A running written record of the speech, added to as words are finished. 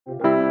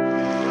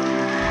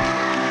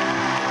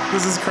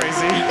This is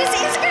crazy. This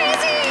is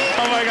crazy!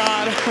 Oh my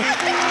God.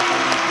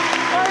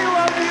 I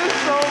love you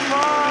so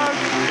much.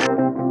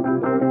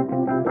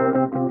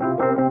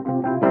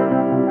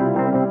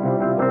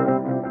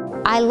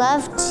 I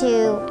love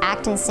to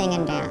act and sing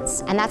and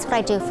dance, and that's what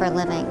I do for a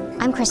living.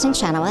 I'm Kristin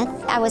Chenoweth.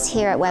 I was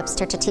here at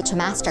Webster to teach a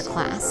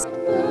Masterclass.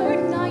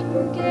 Bird,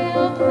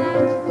 nightingale,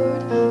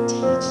 blackbird,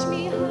 teach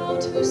me how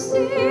to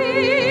sing.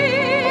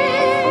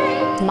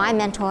 My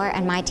mentor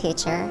and my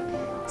teacher,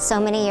 so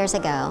many years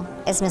ago,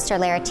 is Mr.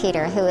 Leigh,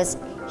 who is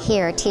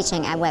here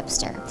teaching at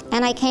Webster.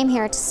 And I came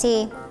here to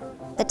see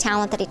the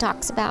talent that he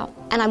talks about.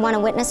 And I want to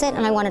witness it,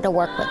 and I wanted to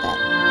work with it.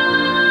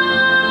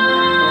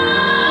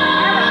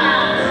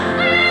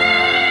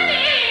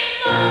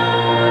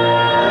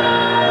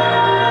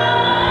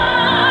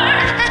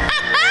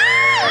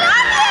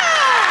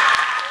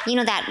 You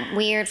know that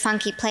weird,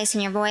 funky place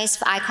in your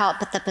voice? I call it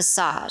the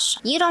passage.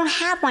 You don't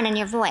have one in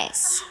your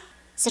voice,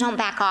 so don't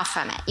back off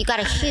from it. You got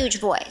a huge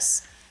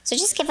voice. So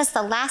just give us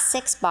the last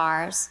 6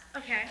 bars,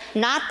 Okay.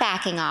 not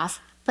backing off,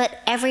 but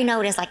every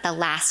note is like the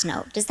last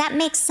note. Does that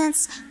make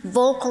sense?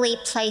 Vocally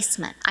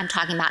placement, I'm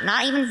talking about,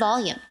 not even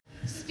volume.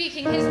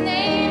 Speaking his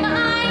name,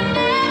 I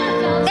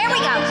never felt There we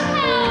go. such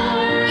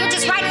power. You're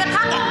just right in the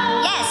pocket.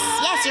 Yes,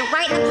 yes, you're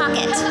right in the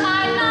pocket.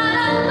 I'm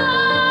not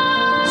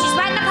alone. She's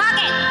right in the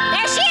pocket.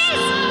 There she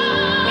is.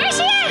 There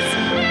she is.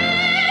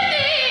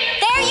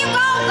 There you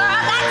go,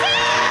 girl, that's it.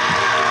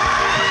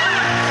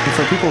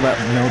 For people that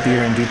know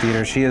theater and do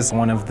theater, she is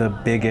one of the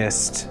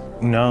biggest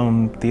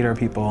known theater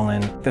people,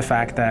 and the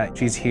fact that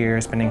she's here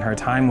spending her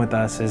time with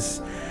us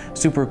is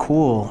super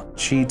cool.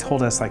 She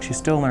told us like she's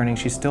still learning,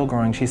 she's still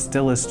growing, she's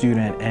still a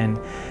student, and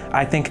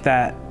I think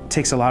that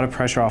takes a lot of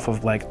pressure off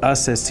of like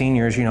us as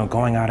seniors, you know,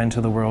 going out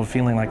into the world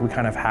feeling like we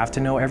kind of have to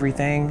know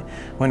everything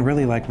when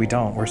really like we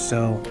don't. We're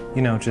still,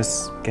 you know,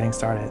 just getting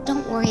started.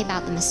 Don't worry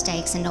about the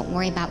mistakes and don't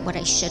worry about what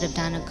I should have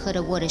done or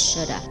coulda, woulda,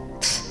 shoulda.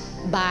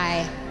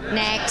 Bye.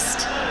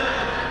 Next.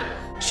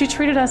 She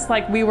treated us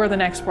like we were the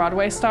next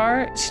Broadway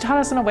star. She taught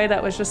us in a way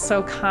that was just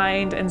so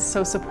kind and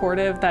so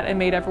supportive that it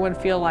made everyone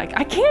feel like,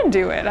 I can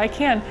do it, I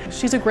can.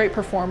 She's a great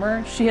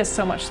performer. She has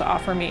so much to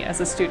offer me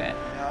as a student.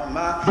 Now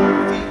my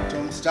feet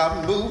don't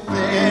stop moving,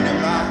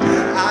 and my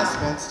eyes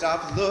won't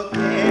stop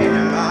looking,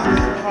 and my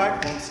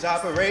heart won't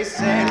stop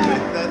racing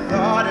with the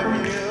thought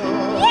of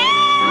you.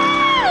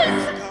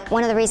 Yes!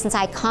 One of the reasons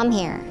I come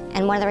here,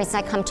 and one of the reasons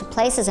I come to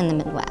places in the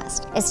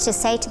Midwest, is to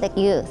say to the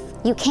youth,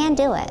 you can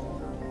do it.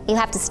 You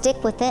have to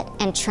stick with it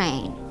and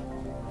train,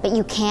 but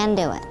you can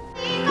do it.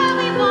 All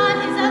we want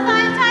is a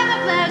lifetime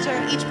of pleasure,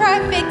 each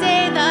perfect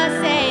day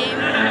the same,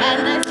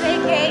 endless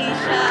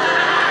vacation.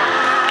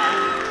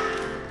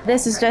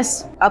 This is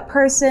just a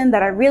person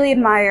that I really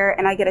admire,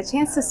 and I get a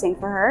chance to sing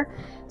for her.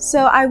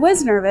 So I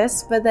was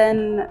nervous, but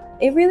then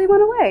it really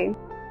went away.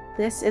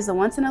 This is a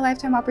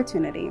once-in-a-lifetime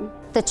opportunity.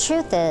 The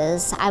truth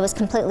is, I was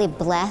completely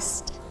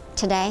blessed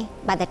today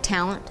by the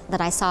talent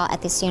that I saw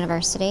at this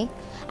university.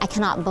 I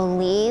cannot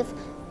believe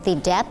the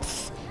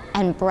depth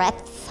and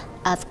breadth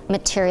of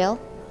material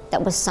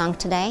that was sung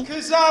today.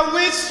 'Cause I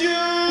wish you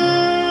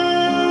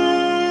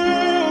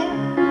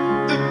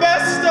the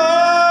best of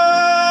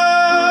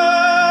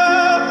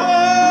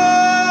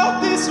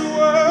all this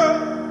world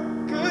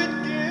could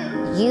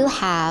give. You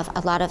have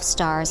a lot of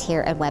stars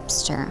here at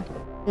Webster.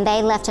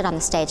 They left it on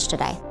the stage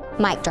today.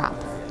 Mic drop.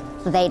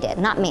 They did,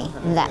 not me,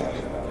 them.